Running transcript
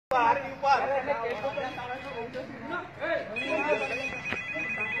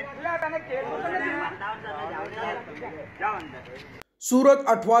સુરત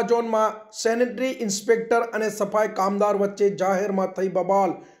અઠવા ઝોનમાં sanitary inspector અને સફાઈ કામદાર વચ્ચે જાહેરમાં થઈ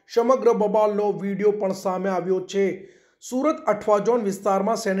બબાલ। સમગ્ર બબાલનો વિડીયો પણ સામે આવ્યો છે। સુરત અઠવા ઝોન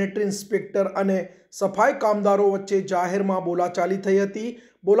વિસ્તારમાં સેનેટરી ઇન્સ્પેક્ટર અને સફાઈ કામદારો વચ્ચે જાહેરમાં બોલાચાલી થઈ હતી।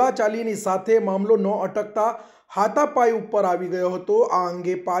 બોલાચાલીની સાથે મામલો ન અટકતા હાથાપાઈ ઉપર આવી ગયો હતો। આ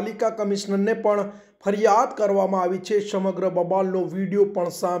અંગે પાલિકા કમિશનરને પણ ફરિયાદ કરવામાં આવી છે। સમગ્ર બબાલનો વિડીયો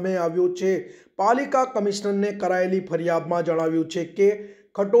પણ સામે આવ્યો છે। પાલિકા કમિશનરને કરાયેલી ફરિયાદમાં જણાવ્યું છે કે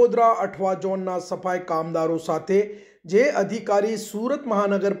ખટોદરા અઠવા ઝોનના સફાઈ કામદારો સાથે જે અધિકારી સુરત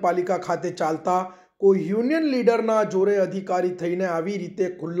મહાનગરપાલિકા ખાતે ચાલતા કોઈ યુનિયન લીડરના જોરે અધિકારી થઈને આવી રીતે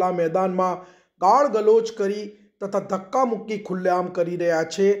ખુલ્લા મેદાનમાં ગાળ ગલોચ કરી તથા ધક્કા મુક્કી ખુલ્લેઆમ કરી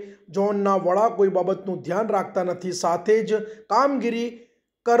રહ્યા છે। ઝોનના વડા કોઈ બાબતનું ધ્યાન રાખતા નથી, સાથે જ કામગીરી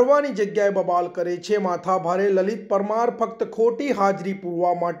કરવાની જગ્યાએ બબાલ કરે છે। માથાભારે લલિત પરમાર ફક્ત ખોટી હાજરી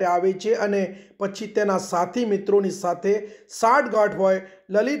પૂરવા માટે આવે છે અને પછી તેના સાથી મિત્રોની સાથે સાઠગાંઠ હોય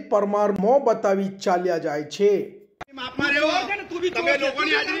લલિત પરમાર મોં બતાવી ચાલ્યા જાય છે।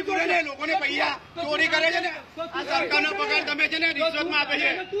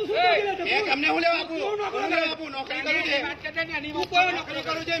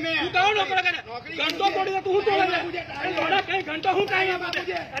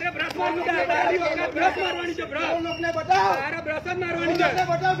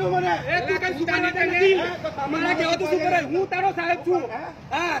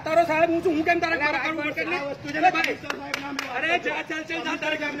 अरे जा चल चल जा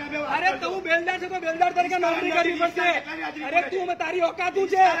तारे अरे तू बेलदार से तो बेलदार तरीके नौकरी करनी पड़ती है। अरे तू मैं तारी औकात तू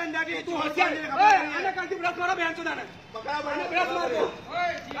छे तू होशियार ओए आने काटी ब्रश मारो बहन चोदाने ब्रश मारो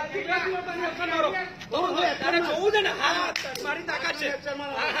मारो तारे જોવું છે ને હા મારી તાકાત છે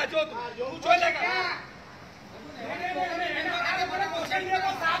હા હા જો તું જોઈ લે અરે મને ક્વેશ્ચન દે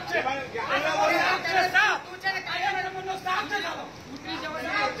તો સાફ છે સાફ તું છે ને કાયા નંબરનો સાફ છે ચાલો ઉતરી જવા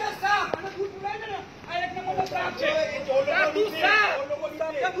સાફ અને તું બોલાય ને આ એક નંબરનો સાફ છે તું સાફ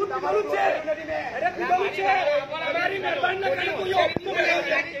તું બોલું છે અરે તું બોલું છે મારી મહેરબાની ન કરી તું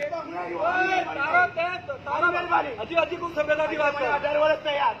તારા મહેરબાની હજી કોણ સભ્યતાની વાત કરે 18 વર્ષ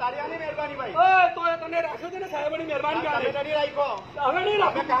થયા તારી આની મહેરબાની ભાઈ ઓય તો તને રાખ્યો છે ને સાહેબની મહેરબાની કરે નહીં રાખો હવે નહીં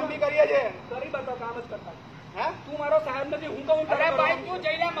રાખો કામ બી કરીએ છે કરી બતાવ કામ જ કરતા હે તું મારો સાહેબ નથી હું કહું અરે ભાઈ તું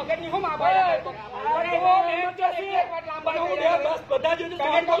જઈલા મગજની હું માબા અરે ઓ એમરજન્સી એક વાર લાંબા હું બસ બધા જ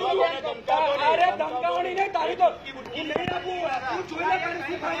કામ કરું અરે ધમકાવણી નહીં તારી તો હું નહીં રાખું તું જોઈ લે કાલે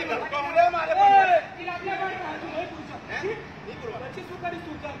શું થાય ધમકાવણી મારે ઇલાકા પર નહીં પૂરવા પછી શું કરી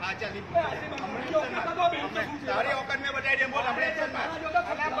તું હા ચાલ તારી ઓકર મે બતાઈ દે બોલ આપણે એક્શન માં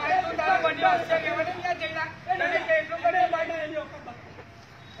અરે ભાઈ તું તારો બંધો છે કે મને ક્યાં જઈલા તને કે એટલું કરે ભાઈ એની ઓકર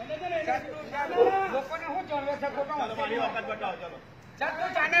લોકોને હું જાણવે છે ખોટો મારી વખત બતાવો ચલો ચાલ તું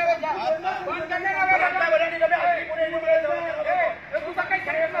જાને હવે જા ફોન કરને હવે બધાની તમે આટલી પૂરી એ તું તો કઈ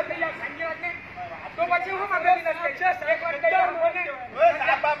સાહેબ ન થઈ જાય સંજય રાખને તો પછી હું મગજ નથી છે એક વાર કઈ બોલે ઓય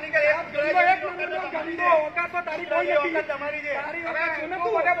સાહેબ આપની કે એક ગંદો ઓકા તો તારી કોઈ નથી તમારી જે તારી ઓકા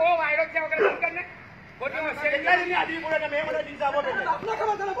તું મને બહુ વાયરો છે વગર ફોન કરને ખોટી મસ્તી કેટલા દિન આદી પૂરે તમે મને દિશા બોલે આપના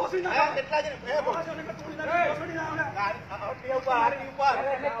ખબર તને બોસી ના કેટલા દિન એ બોસી ના તું ના છોડી ના હારી ઉપર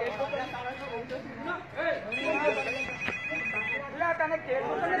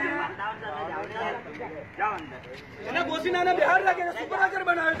એને બોસીનાને બિહાર લાગે સુપરવાઇઝર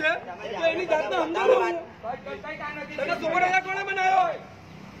બનાવ્યો છે તો એની જાતને સમજાવો તને સુપરવાઇઝર કોણે બનાવ્યો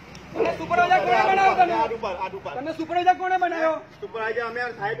તને સુપરવાઇઝર કોણે બનાવ્યો તને સુપરવાઇઝર કોણે બનાવ્યો સુપરવાઇઝર અમે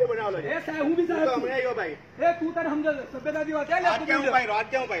સાહેબે બનાવેલો છે એ સાહેબ હું બી સાહેબ છું અમે આવ્યો ભાઈ એ તું તને સમજ સભ્યતાની વાત ચાલ આજ કેમ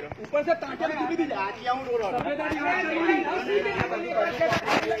પાયરો ઉપર से તાંટે તૂટી દી આજ હું ડોરો સભ્યતાની વાત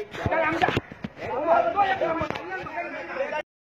ચાલ આમ જા